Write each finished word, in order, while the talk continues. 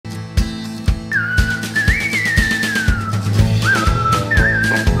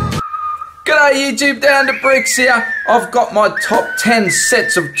G'day YouTube, Down to Bricks here. I've got my top 10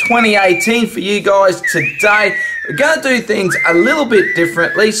 sets of 2018 for you guys today. We're going to do things a little bit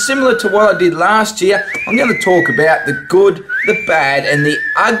differently, similar to what I did last year. I'm going to talk about the good, the bad and the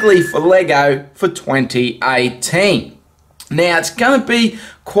ugly for Lego for 2018. Now, it's going to be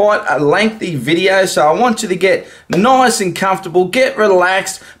quite a lengthy video, so I want you to get nice and comfortable, get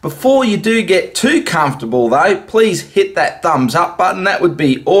relaxed. Before you do get too comfortable though, please hit that thumbs up button. That would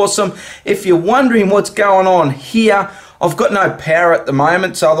be awesome. If you're wondering what's going on here, I've got no power at the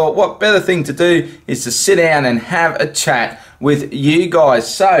moment, so I thought what better thing to do is to sit down and have a chat with you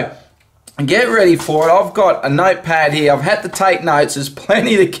guys. So get ready for it. I've got a notepad here. I've had to take notes. There's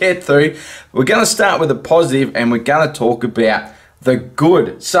plenty to get through. We're going to start with the positive and we're going to talk about the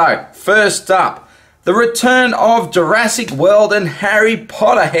good. So first up, the return of Jurassic World and Harry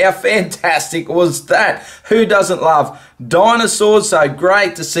Potter. How fantastic was that? Who doesn't love dinosaurs? So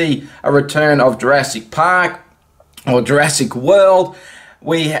great to see a return of Jurassic Park or Jurassic World.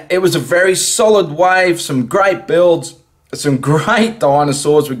 It was a very solid wave, some great builds, some great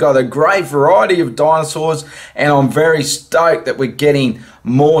dinosaurs. We've got a great variety of dinosaurs, and I'm very stoked that we're getting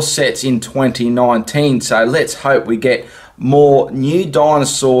more sets in 2019. So let's hope we get more new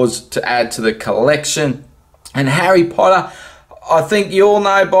dinosaurs to add to the collection. And Harry Potter, I think you all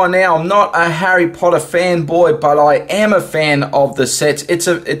know by now, I'm not a Harry Potter fanboy, but I am a fan of the sets.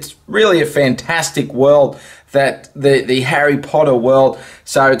 It's really a fantastic world, that the Harry Potter world.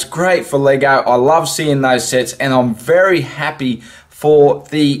 So it's great for Lego. I love seeing those sets, and I'm very happy for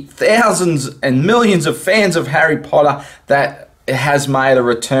the thousands and millions of fans of Harry Potter that it has made a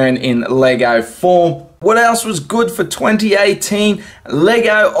return in Lego form. What else was good for 2018?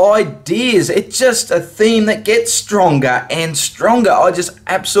 Lego ideas. It's just a theme that gets stronger and stronger. I just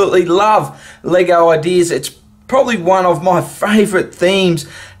absolutely love Lego ideas. It's probably one of my favorite themes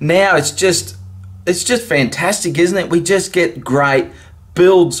now. It's just fantastic, isn't it? We just get great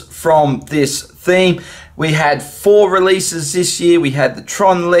builds from this theme. We had 4 releases this year. We had the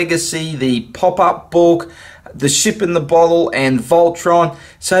Tron Legacy, the pop-up book, the Ship in the Bottle, and Voltron.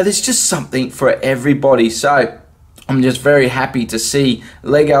 So there's just something for everybody. So I'm just very happy to see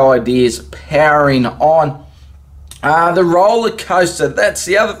Lego ideas powering on. The roller coaster, that's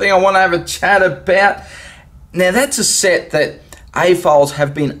the other thing I want to have a chat about. Now that's a set that AFOLs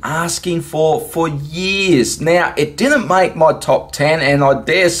have been asking for years. Now, it didn't make my top 10, and I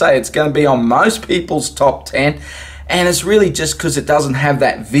dare say it's going to be on most people's top 10, and it's really just because it doesn't have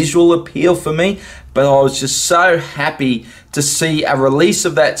that visual appeal for me. But I was just so happy to see a release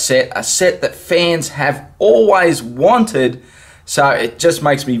of that set, a set that fans have always wanted. So it just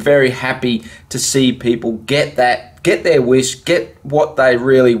makes me very happy to see people get that, get their wish, get what they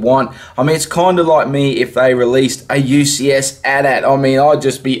really want. I mean, it's kind of like me if they released a UCS AT-AT. I mean, I'd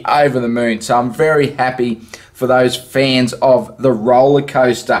just be over the moon. So I'm very happy for those fans of the roller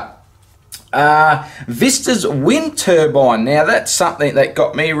coaster. Vista's wind turbine. Now that's something that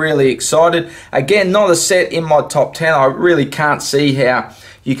got me really excited. Again, not a set in my top 10. I really can't see how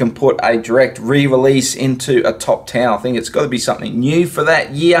you can put a direct re-release into a top 10. I think it's got to be something new for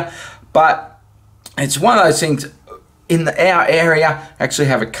that year. But it's one of those things. In our area, I actually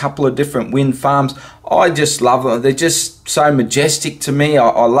have a couple of different wind farms. I just love them. They're just so majestic to me.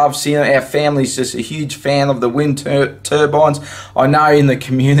 I love seeing them. Our family's just a huge fan of the wind turbines. I know in the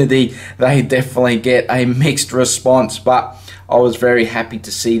community they definitely get a mixed response, but I was very happy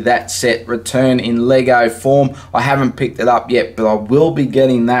to see that set return in Lego form. I haven't picked it up yet, but I will be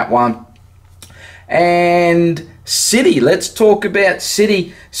getting that one. And City, let's talk about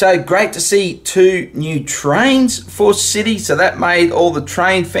City. So great to see 2 new trains for City, so that made all the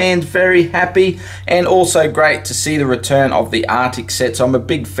train fans very happy, and also great to see the return of the Arctic sets. I'm a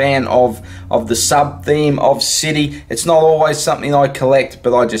big fan of the sub theme of City. It's not always something I collect,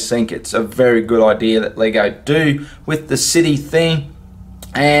 but I just think it's a very good idea that Lego do with the City theme.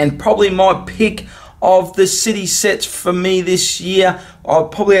 And probably my pick of the City sets for me this year, I'll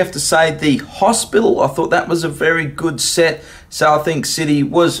probably have to say the Hospital. I thought that was a very good set, so I think City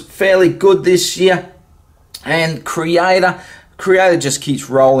was fairly good this year. And Creator just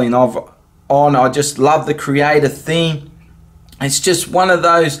keeps rolling on. I just love the Creator theme. It's just one of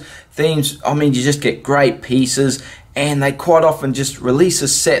those themes. I mean, you just get great pieces, and they quite often just release a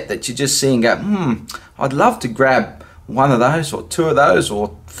set that you just see and go, I'd love to grab one of those or 2 of those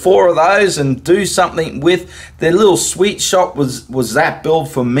or 4 of those and do something with. Their little sweet shop was that build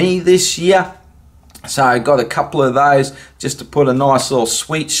for me this year. So I got a couple of those just to put a nice little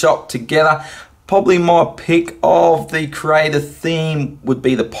sweet shop together. Probably my pick of the Creator theme would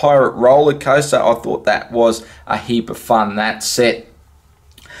be the Pirate Roller Coaster. I thought that was a heap of fun, that set.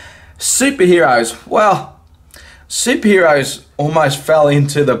 Superheroes. Well, superheroes almost fell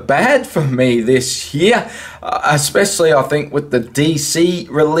into the bad for me this year, especially I think with the DC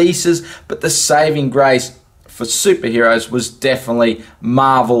releases, but the saving grace for superheroes was definitely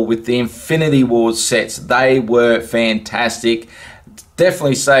Marvel with the Infinity Wars sets. They were fantastic.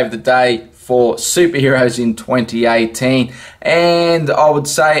 Definitely saved the day for superheroes in 2018, and I would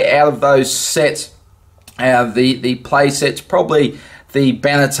say out of those sets, the play sets, probably the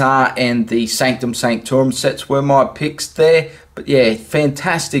Benatar and the Sanctum Sanctorum sets were my picks there. But yeah,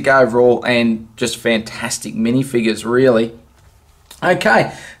 fantastic overall and just fantastic minifigures, really.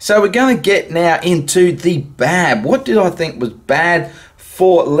 Okay, so we're going to get now into the bad. What did I think was bad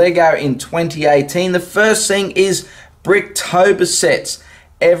for Lego in 2018? The first thing is Bricktober sets.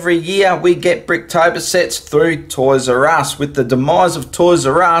 Every year we get Bricktober sets through Toys R Us. With the demise of Toys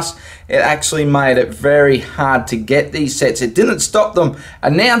R Us, it actually made it very hard to get these sets. It didn't stop them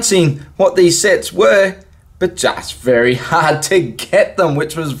announcing what these sets were, but just very hard to get them,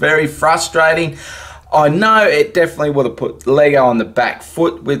 which was very frustrating. I know it definitely would have put Lego on the back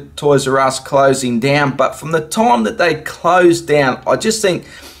foot with Toys R Us closing down, but from the time that they closed down, I just think,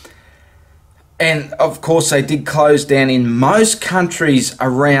 and of course they did close down in most countries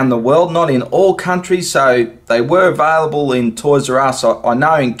around the world, not in all countries, so they were available in Toys R Us. I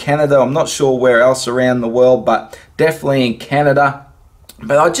know in Canada, I'm not sure where else around the world, but definitely in Canada.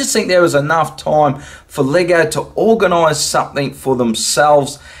 But I just think there was enough time for Lego to organise something for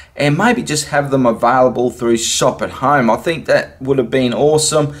themselves and maybe just have them available through Shop at Home. I think that would have been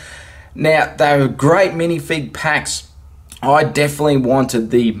awesome. Now, they were great minifig packs. I definitely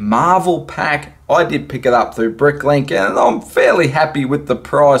wanted the Marvel pack. I did pick it up through Bricklink, and I'm fairly happy with the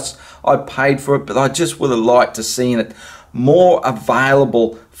price I paid for it, but I just would have liked to see it more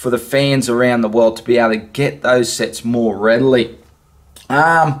available for the fans around the world to be able to get those sets more readily.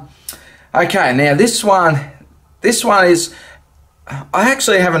 Okay, now this one is, I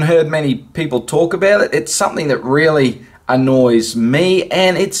actually haven't heard many people talk about it. It's something that really annoys me,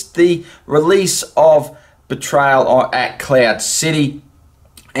 and it's the release of Betrayal at Cloud City.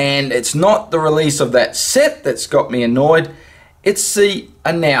 And it's not the release of that set that's got me annoyed. It's the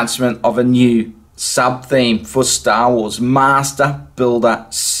announcement of a new sub-theme for Star Wars Master Builder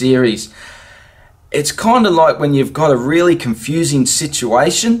series. It's kind of like when you've got a really confusing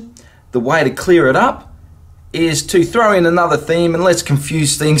situation, the way to clear it up is to throw in another theme and let's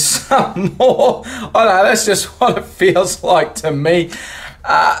confuse things some more. I don't know, that's just what it feels like to me.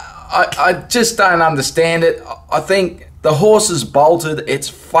 I just don't understand it. I think the horse is bolted. It's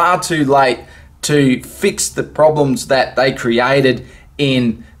far too late to fix the problems that they created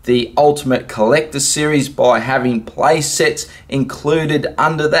in the Ultimate Collector series by having play sets included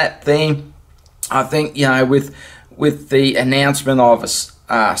under that theme. I think, you know, with the announcement of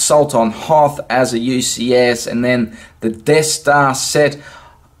Assault on Hoth as a UCS and then the Death Star set,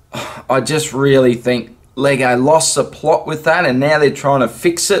 I just really think Lego lost the plot with that, and now they're trying to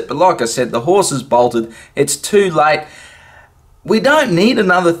fix it. But like I said, the horse is bolted. It's too late. We don't need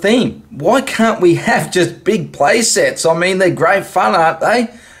another theme. Why can't we have just big play sets? I mean, they're great fun, aren't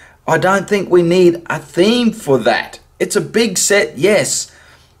they? I don't think we need a theme for that. It's a big set, yes,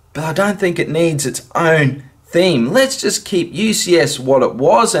 but I don't think it needs its own theme. Let's just keep UCS what it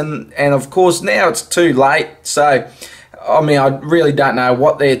was, and of course now it's too late. So I mean, I really don't know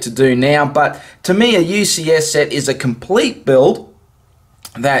what they're to do now, but to me a UCS set is a complete build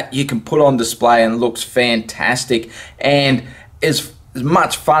that you can put on display and looks fantastic, and as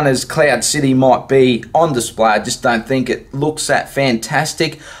much fun as Cloud City might be on display, I just don't think it looks that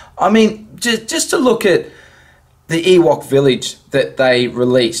fantastic. I mean, just to look at the Ewok Village that they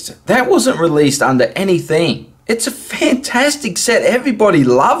released, that wasn't released under any theme. It's a fantastic set, everybody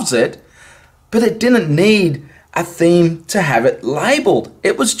loves it, but it didn't need a theme to have it labeled.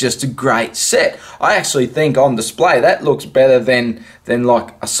 It was just a great set. I actually think on display that looks better than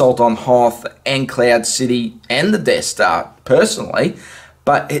like Assault on Hoth and Cloud City and the Death Star personally,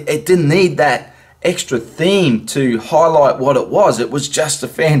 but it didn't need that extra theme to highlight what it was. It was just a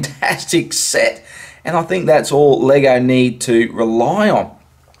fantastic set, and I think that's all Lego need to rely on.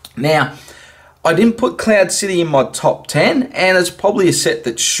 Now, I didn't put Cloud City in my top 10, and it's probably a set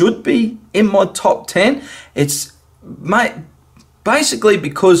that should be in my top 10. It's basically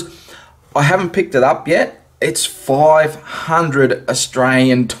because I haven't picked it up yet. It's 500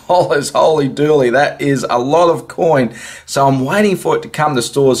 Australian dollars. Holy dooly, that is a lot of coin. So I'm waiting for it to come to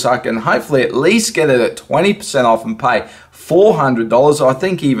stores so I can hopefully at least get it at 20% off and pay $400. I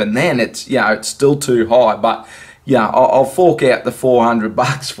think even then it's, you know, it's still too high, but yeah, I'll fork out the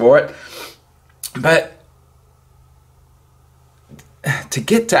 $400 for it. But to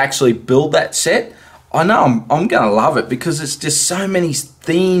get to actually build that set, I know I'm going to love it, because it's just so many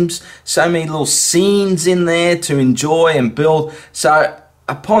themes, so many little scenes in there to enjoy and build. So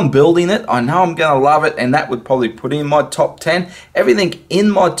upon building it, I know I'm going to love it, and that would probably put in my top 10. Everything in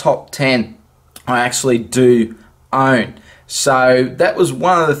my top 10 I actually do own. So that was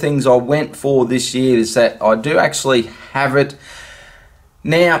one of the things I went for this year, is that I do actually have it.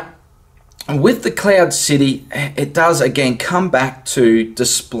 Now, with the Cloud City, it does again come back to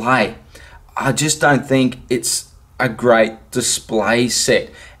display. I just don't think it's a great display set.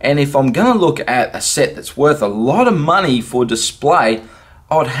 And if I'm going to look at a set that's worth a lot of money for display,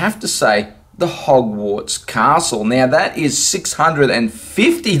 I would have to say the Hogwarts Castle. Now that is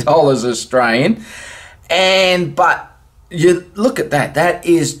 $650 Australian, but you look at that, that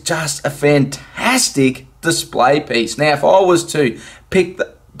is just a fantastic display piece. Now if I was to pick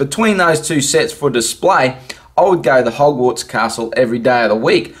between those two sets for display, I would go the Hogwarts Castle every day of the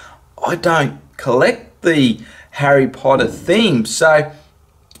week. I don't collect the Harry Potter theme, so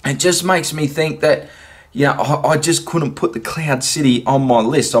it just makes me think that, you know, I just couldn't put the Cloud City on my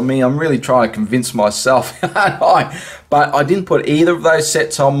list. I mean, I'm really trying to convince myself, but I didn't put either of those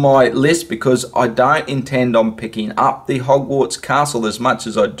sets on my list because I don't intend on picking up the Hogwarts Castle, as much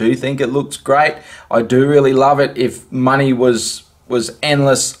as I do think it looks great. I do really love it. If money was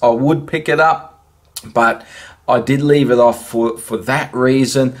endless, I would pick it up, but I did leave it off for that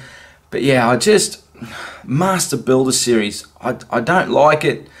reason. But yeah, I just, Master Builder series, I don't like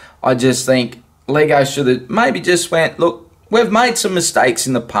it. I just think Lego should have maybe just went, look, we've made some mistakes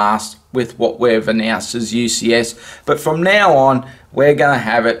in the past with what we've announced as UCS, but from now on, we're going to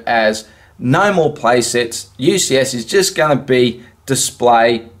have it as no more play sets. UCS is just going to be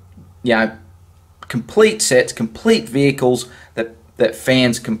display, you know, complete sets, complete vehicles that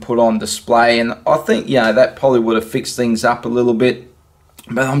fans can put on display. And I think, you know, that probably would have fixed things up a little bit.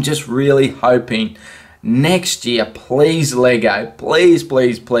 But I'm just really hoping next year, please Lego, please,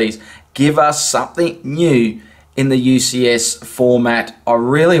 please, please, give us something new in the UCS format. I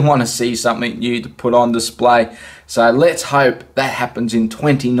really want to see something new to put on display. So let's hope that happens in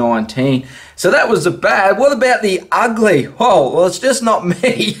 2019. So that was the bad. What about the ugly? Oh, well, it's just not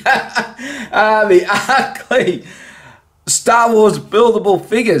me. The ugly Star Wars buildable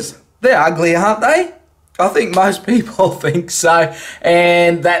figures. They're ugly, aren't they? I think most people think so,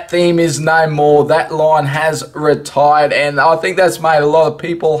 and that theme is no more. That line has retired, and I think that's made a lot of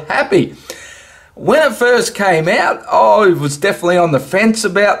people happy. When it first came out, I was definitely on the fence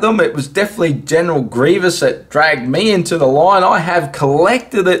about them. It was definitely General Grievous that dragged me into the line. I have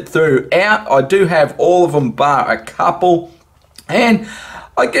collected it throughout. I do have all of them bar a couple, and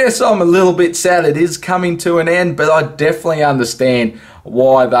I guess I'm a little bit sad it is coming to an end, but I definitely understand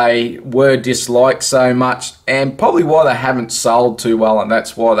why they were disliked so much, and probably why they haven't sold too well, and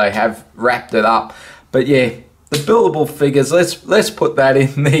that's why they have wrapped it up. But yeah, the buildable figures, let's put that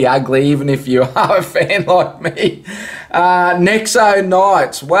in the ugly, even if you are a fan like me. Nexo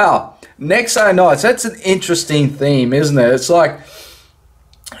Knights. Well, Nexo Knights, that's an interesting theme, isn't it? It's like,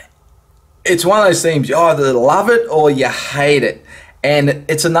 it's one of those themes, you either love it or you hate it. And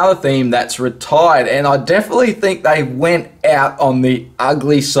it's another theme that's retired, and I definitely think they went out on the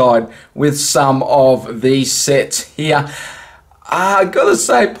ugly side with some of these sets here. I gotta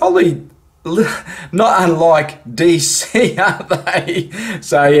say, probably not unlike DC, aren't they?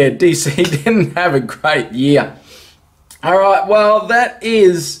 So yeah, DC didn't have a great year. Alright, well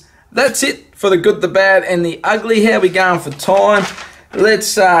that's it for the good, the bad, and the ugly. How are we going for time?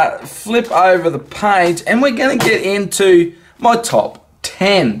 Let's flip over the page, and we're going to get into my top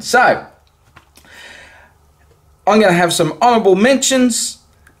 10. So I'm going to have some honorable mentions,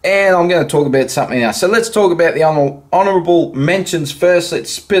 and I'm going to talk about something else. So let's talk about the honorable mentions first.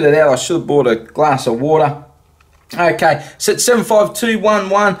 Let's spit it out. I should have bought a glass of water. Okay, so it's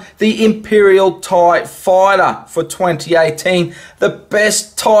 75211, the Imperial TIE Fighter for 2018. The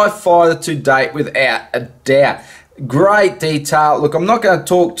best TIE Fighter to date, without a doubt. Great detail. Look, I'm not going to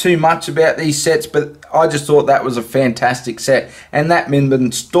talk too much about these sets, but I just thought that was a fantastic set. And that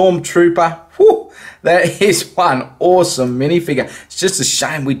Minbin Stormtrooper, whew, that is one awesome minifigure. It's just a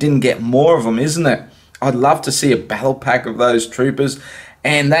shame we didn't get more of them, isn't it? I'd love to see a battle pack of those troopers.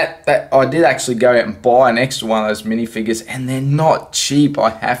 And that I did actually go out and buy an extra one of those minifigures, and they're not cheap,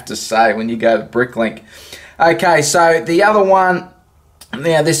 I have to say, when you go to Bricklink. Okay, so the other one,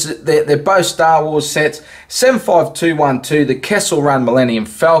 now they're both Star Wars sets. 75212, the Kessel Run Millennium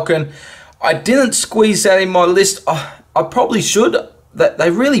Falcon. I didn't squeeze that in my list. I probably should. That they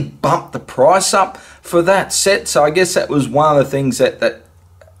really bumped the price up for that set, so I guess that was one of the things that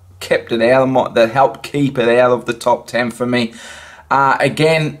kept it out of that helped keep it out of the top 10 for me.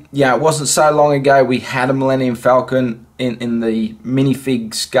 Again, yeah, it wasn't so long ago we had a Millennium Falcon in the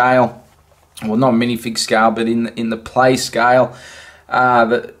minifig scale. Well, not minifig scale, but in the play scale.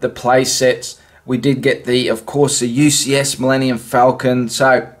 The play sets. We did get of course, the UCS Millennium Falcon.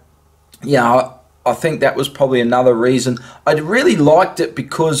 So, yeah, I think that was probably another reason. I really liked it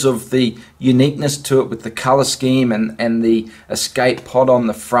because of the uniqueness to it with the color scheme and the escape pod on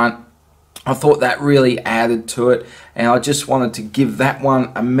the front. I thought that really added to it, and I just wanted to give that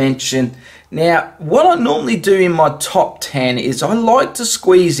one a mention. Now, what I normally do in my top 10 is I like to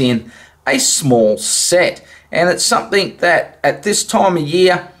squeeze in a small set, and it's something that at this time of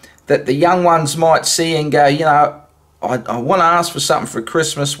year that the young ones might see and go, you know, I want to ask for something for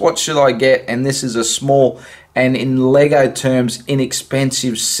Christmas. What should I get? And this is a small and, in Lego terms,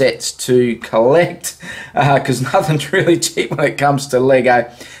 inexpensive sets to collect, because nothing's really cheap when it comes to Lego.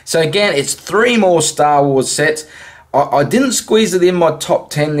 So again, it's 3 more Star Wars sets. I didn't squeeze it in my top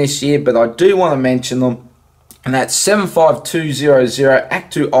 10 this year, but I do want to mention them. And that's 75200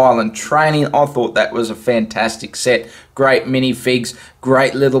 Actu Island Training. I thought that was a fantastic set. Great minifigs,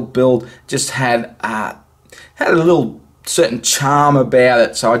 great little build. Just had a little certain charm about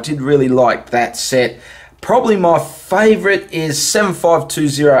it, so I did really like that set. Probably my favorite is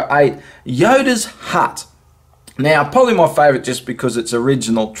 75208 Yoda's Hut. Now, probably my favorite just because it's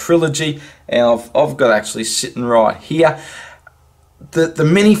original trilogy, and I've got actually sitting right here. The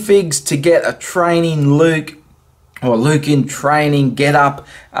minifigs to get a training Luke, or Luke in training get up,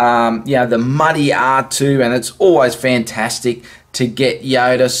 yeah, the muddy R2, and it's always fantastic to get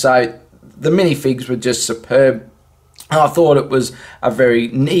Yoda. So the minifigs were just superb. I thought it was a very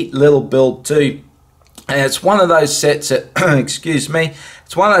neat little build too. And it's one of those sets that, excuse me,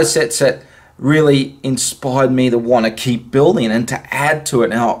 it's one of those sets that really inspired me to want to keep building and to add to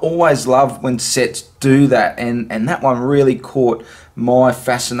it. And I always love when sets do that. And that one really caught my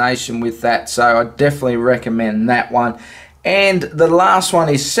fascination with that. So I definitely recommend that one. And the last one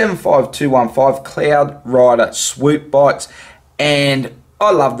is 75215 Cloud Rider Swoop Bikes. And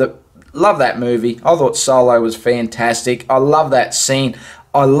I love that movie. I thought Solo was fantastic. I love that scene.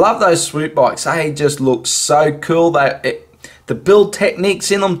 I love those swoop bikes. They just look so cool. The build techniques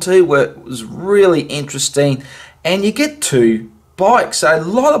in them too was really interesting. And you get 2 bikes, so a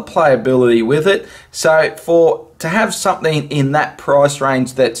lot of playability with it. So to have something in that price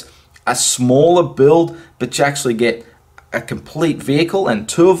range that's a smaller build, but you actually get a complete vehicle and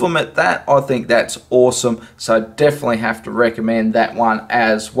 2 of them at that, I think that's awesome. So definitely have to recommend that one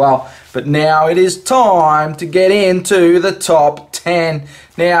as well. But now it is time to get into the top 10.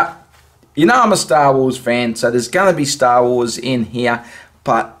 Now, you know I'm a Star Wars fan, so there's going to be Star Wars in here,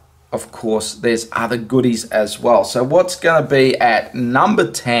 but of course there's other goodies as well. So what's going to be at number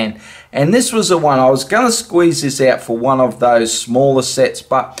 10? And this was the one, I was going to squeeze this out for one of those smaller sets,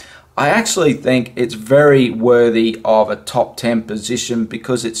 but I actually think it's very worthy of a top 10 position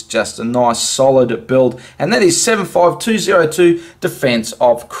because it's just a nice solid build, and that is 75202 Defense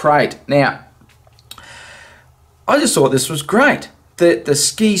of Crate. Now, I just thought this was great. The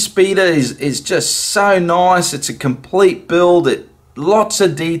ski speeder is just so nice. It's a complete build. Lots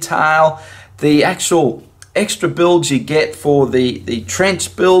of detail. The actual extra builds you get for the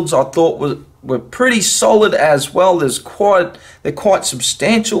trench builds I thought were pretty solid as well. They're quite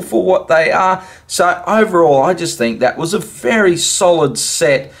substantial for what they are. So overall, I just think that was a very solid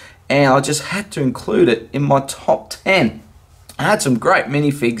set, and I just had to include it in my top 10. I had some great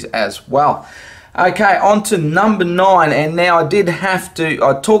minifigs as well. Okay, on to number 9, and now I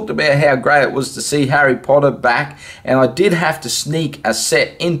talked about how great it was to see Harry Potter back, and I did have to sneak a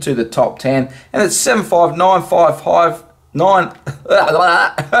set into the top 10, and it's 75955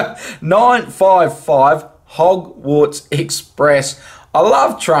 955 Hogwarts Express. I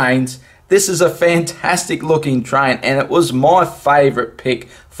love trains. This is a fantastic looking train, and it was my favorite pick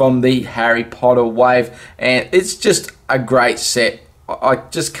from the Harry Potter wave, and it's just a great set. I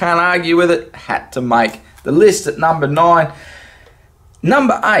just can't argue with it. Had to make the list at number 9.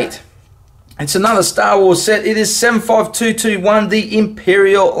 Number 8. It's another Star Wars set. It is 75221, the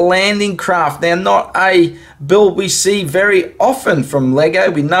Imperial Landing Craft. Now, not a build we see very often from Lego.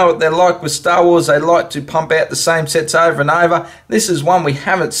 We know what they're like with Star Wars. They like to pump out the same sets over and over. This is one we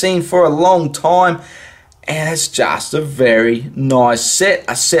haven't seen for a long time. And it's just a very nice set.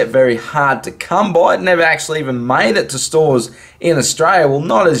 A set very hard to come by. It never actually even made it to stores in Australia. Well,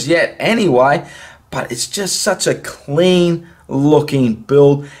 not as yet anyway. But it's just such a clean looking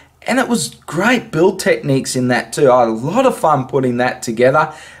build. And it was great build techniques in that too. I had a lot of fun putting that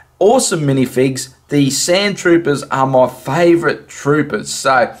together. Awesome minifigs. The Sand Troopers are my favourite troopers.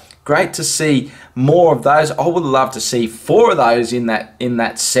 So great to see more of those. I would love to see 4 of those in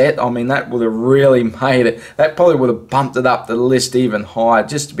that set. I mean, that would have really made it. That probably would have bumped it up the list even higher,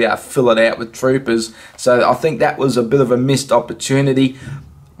 just to be able to fill it out with troopers. So I think that was a bit of a missed opportunity,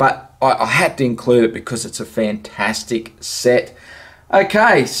 but I had to include it because it's a fantastic set.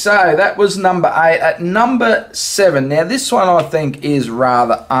 Okay, so that was number 8. At number 7, now this one I think is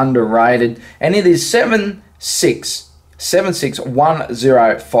rather underrated, and it is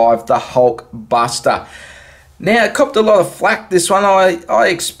 76105, the Hulk Buster. Now, it copped a lot of flack, this one. I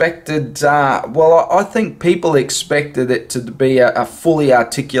expected, well, I think people expected it to be a fully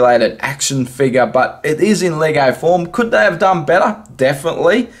articulated action figure, but it is in Lego form. Could they have done better?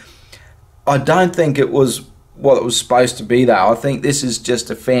 Definitely. I don't think it was what it was supposed to be, though. I think this is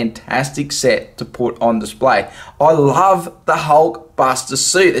just a fantastic set to put on display. I love the Hulk Buster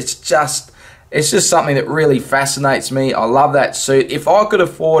suit. It's just something that really fascinates me. I love that suit. If I could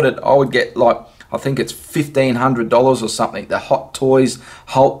afford it, I would get, like, I think it's $1,500 or something. The Hot Toys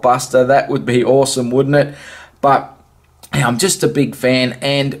Hulk Buster, that would be awesome, wouldn't it? But yeah, I'm just a big fan,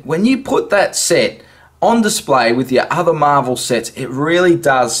 and when you put that set on display with your other Marvel sets, it really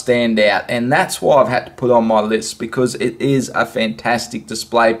does stand out, and that's why I've had to put on my list, because it is a fantastic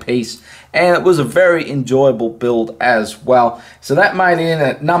display piece, and it was a very enjoyable build as well. So that made it in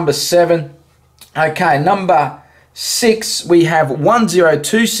at number 7. Okay, number 6, we have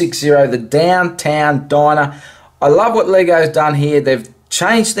 10260, the Downtown Diner. I love what Lego's done here. They've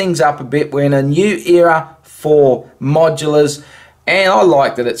changed things up a bit. We're in a new era for modulars, and I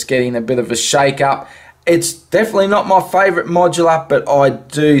like that it's getting a bit of a shake-up. It's definitely not my favourite modular, but I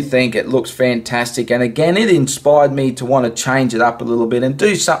do think it looks fantastic. And again, it inspired me to want to change it up a little bit and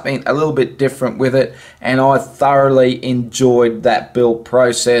do something a little bit different with it. And I thoroughly enjoyed that build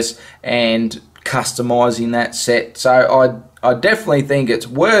process and customizing that set. So I definitely think it's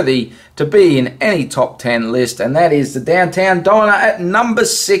worthy to be in any top 10 list. And that is the Downtown Diner at number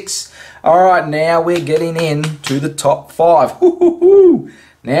 6. All right, now we're getting into the top 5.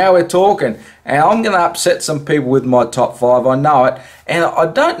 Now we're talking, and I'm going to upset some people with my top 5, I know it, and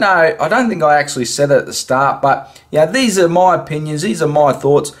I don't think I actually said it at the start, but yeah, these are my opinions, these are my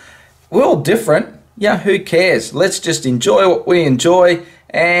thoughts. We're all different, yeah, who cares? Let's just enjoy what we enjoy,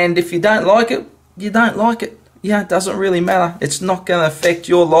 and if you don't like it, you don't like it. Yeah, it doesn't really matter. It's not going to affect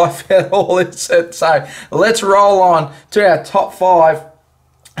your life at all, is it? So let's roll on to our top 5.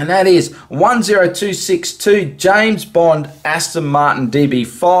 And that is 10262 James Bond Aston Martin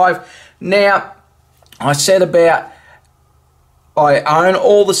DB5. Now, I said about I own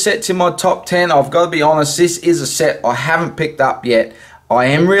all the sets in my top 10. I've got to be honest, this is a set I haven't picked up yet. I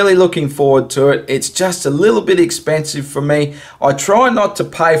am really looking forward to it. It's just a little bit expensive for me. I try not to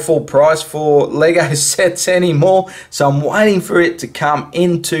pay full price for Lego sets anymore, so I'm waiting for it to come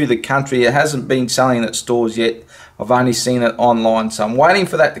into the country. It hasn't been selling at stores yet. I've only seen it online, so I'm waiting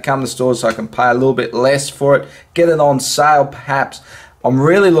for that to come to stores so I can pay a little bit less for it, get it on sale perhaps. I'm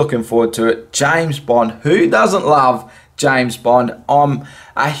really looking forward to it. James Bond, who doesn't love James Bond? I'm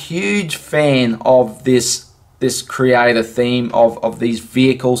a huge fan of this creator theme of these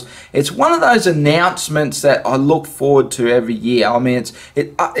vehicles. It's one of those announcements that I look forward to every year. I mean,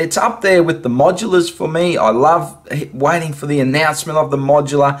 it's up there with the modulars for me. I love waiting for the announcement of the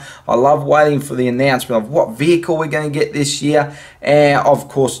modular. I love waiting for the announcement of what vehicle we're going to get this year. And of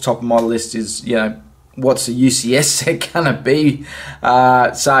course, top of my list is, you know, what's the UCS set going to be?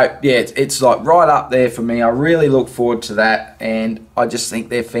 So yeah, it's like right up there for me. I really look forward to that, and I just think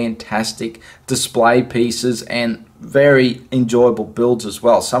they're fantastic display pieces and very enjoyable builds as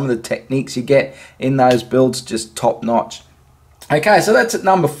well. Some of the techniques you get in those builds, just top notch. Okay, so that's at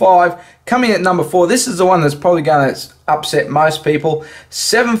number 5. Coming at number 4, this is the one that's probably going to upset most people.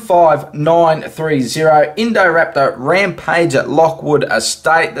 75930 Indoraptor Rampage at Lockwood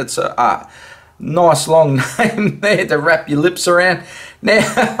Estate. That's a nice long name there to wrap your lips around.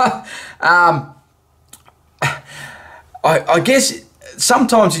 Now, I guess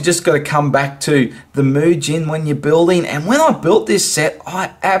sometimes you just got to come back to the mood you're in when you're building. And when I built this set,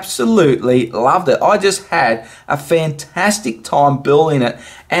 I absolutely loved it. I just had a fantastic time building it,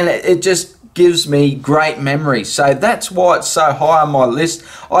 and it just gives me great memories. So that's why it's so high on my list.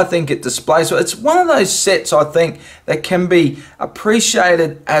 I think it displays. So it's one of those sets, I think, that can be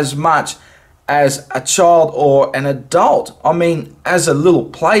appreciated as much as a child or an adult. I mean, as a little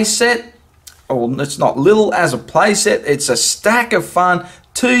play set, well, it's not little, as a play set, it's a stack of fun,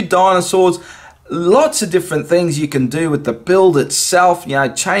 2 dinosaurs, lots of different things you can do with the build itself, you know,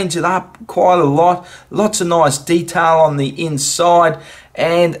 change it up quite a lot, lots of nice detail on the inside,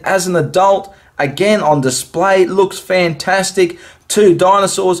 and as an adult, again on display, it looks fantastic. 2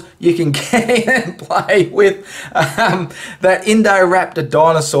 dinosaurs you can get in and play with. That Indoraptor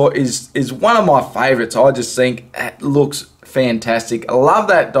dinosaur is one of my favorites. I just think it looks fantastic. I love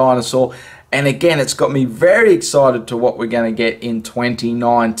that dinosaur. And again, it's got me very excited to what we're going to get in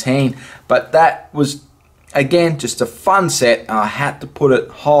 2019. But that was, again, just a fun set. I had to put it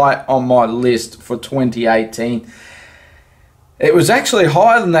high on my list for 2018. It was actually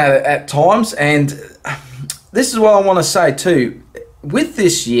higher than that at times. And this is what I want to say too. With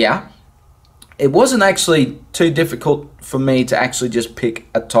this year, it wasn't actually too difficult for me to actually just pick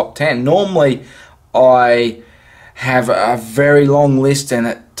a top 10. Normally, I have a very long list and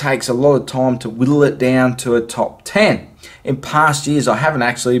it takes a lot of time to whittle it down to a top 10. In past years, I haven't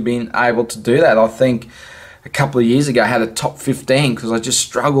actually been able to do that. I think a couple of years ago I had a top 15 because I just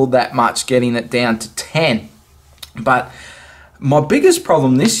struggled that much getting it down to 10. But my biggest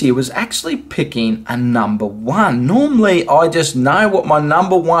problem this year was actually picking a number 1. Normally, I just know what my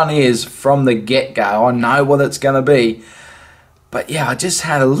number 1 is from the get-go. I know what it's going to be. But yeah, I just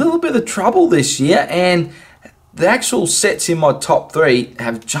had a little bit of trouble this year, and the actual sets in my top 3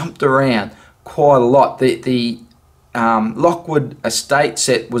 have jumped around quite a lot. The Lockwood Estate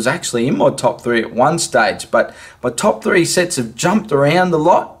set was actually in my top 3 at one stage, but my top 3 sets have jumped around a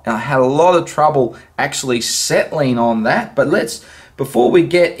lot, and I had a lot of trouble actually settling on that. But before we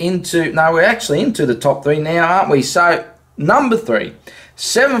get into, no, we're actually into the top 3 now, aren't we? So number 3,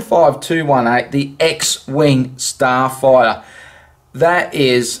 75218, the X-Wing Starfighter. That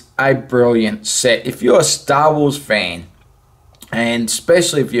is a brilliant set. If you're a Star Wars fan, and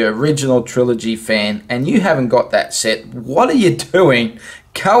especially if you're an original trilogy fan and you haven't got that set, what are you doing?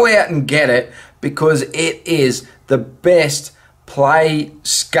 Go out and get it, because it is the best play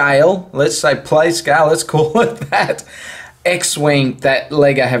scale, let's call it that, X-Wing that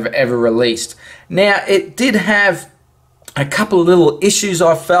LEGO have ever released. Now, it did have a couple of little issues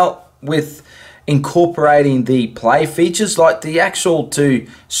I felt with incorporating the play features, like the actual to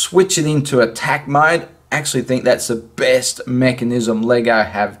switch it into attack mode. Actually think that's the best mechanism LEGO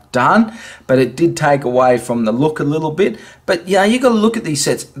have done, but it did take away from the look a little bit. But yeah, you got to look at these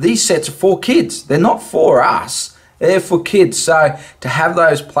sets. These sets are for kids. They're not for us. They're for kids. So to have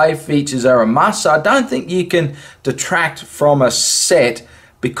those play features are a must. So I don't think you can detract from a set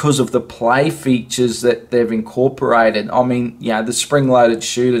because of the play features that they've incorporated. I mean, you know, the spring-loaded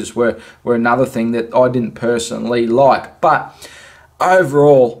shooters were another thing that I didn't personally like. But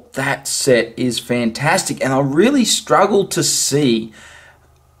overall, that set is fantastic, and I really struggled to see,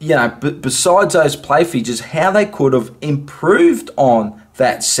 you know, besides those play features, how they could have improved on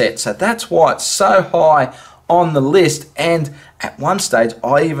that set. So that's why it's so high on the list, and at one stage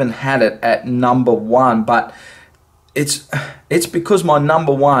I even had it at number 1, but it's because my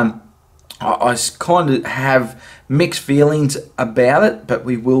number 1, I kind of have mixed feelings about it, but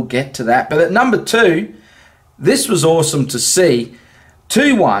we will get to that. But at number 2, this was awesome to see.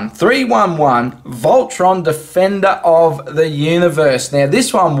 21311 Voltron Defender of the Universe. Now,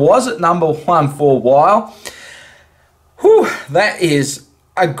 this one was at number 1 for a while. Whew, that is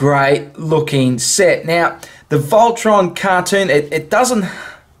a great looking set. Now, the Voltron cartoon, it doesn't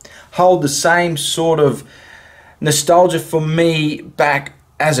hold the same sort of nostalgia for me back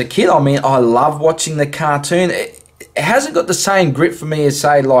as a kid. I mean, I love watching the cartoon. It hasn't got the same grip for me as,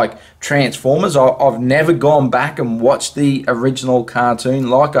 say, like Transformers. I've never gone back and watched the original cartoon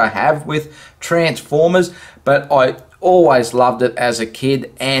like I have with Transformers, but I always loved it as a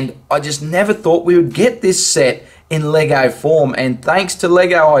kid, and I just never thought we would get this set in Lego form, and thanks to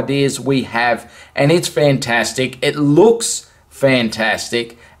Lego Ideas we have, and it's fantastic. It looks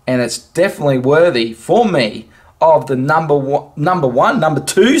fantastic, and it's definitely worthy for me of the number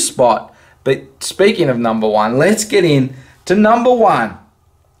 2 spot. But speaking of number 1, let's get in to number 1.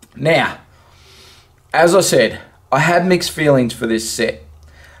 Now, as I said, I had mixed feelings for this set.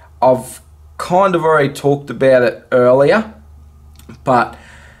 I've kind of already talked about it earlier, but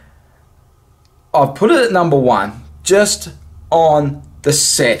I've put it at number 1 just on the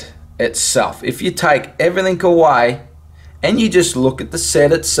set itself. If you take everything away and you just look at the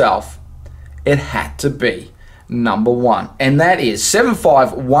set itself, it had to be number 1, and that is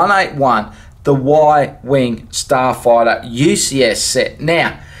 75181, the Y-Wing Starfighter UCS set.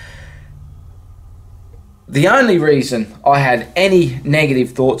 Now, the only reason I had any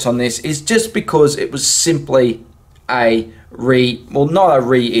negative thoughts on this is just because it was simply a not a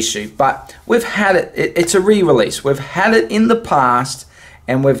reissue, but we've had it, it's a re-release. We've had it in the past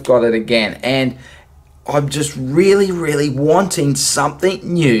and we've got it again, and I'm just really wanting something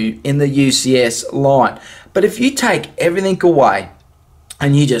new in the UCS line. But if you take everything away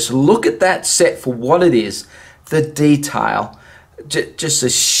and you just look at that set for what it is, the detail, just the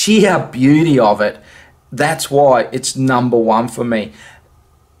sheer beauty of it. That's why it's number one for me.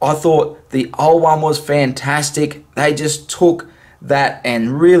 I thought the old one was fantastic. They just took that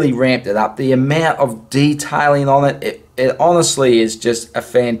and really ramped it up. The amount of detailing on it, it honestly is just a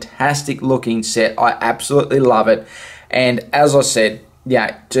fantastic looking set. I absolutely love it. And as I said,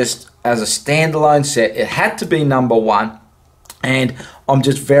 yeah, just as a standalone set, it had to be number one. And I'm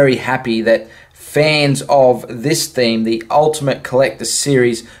just very happy that fans of this theme, the Ultimate Collector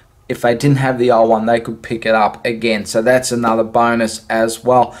Series, if they didn't have the old one, they could pick it up again. So that's another bonus as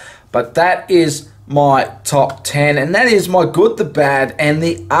well. But that is my top 10, and that is my good, the bad, and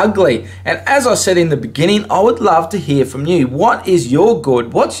the ugly. And as I said in the beginning, I would love to hear from you. What is your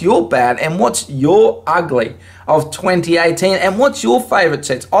good, what's your bad, and what's your ugly of 2018, and what's your favorite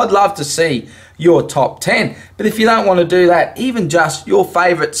sets? I'd love to see your top 10. But if you don't want to do that, even just your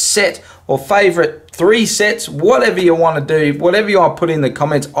favorite set or favorite 3 sets, whatever you want to do, whatever you want to put in the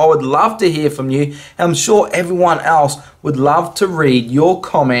comments, I would love to hear from you. And I'm sure everyone else would love to read your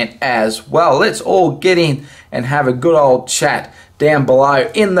comment as well. Let's all get in and have a good old chat down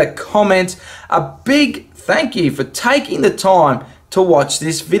below in the comments. A big thank you for taking the time to watch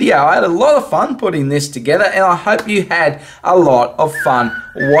this video. I had a lot of fun putting this together, and I hope you had a lot of fun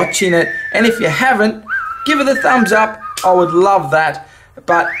watching it. And if you haven't, give it a thumbs up. I would love that.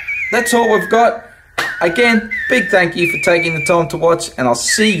 But that's all we've got. Again, big thank you for taking the time to watch, and I'll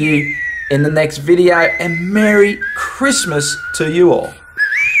see you in the next video, and Merry Christmas to you all.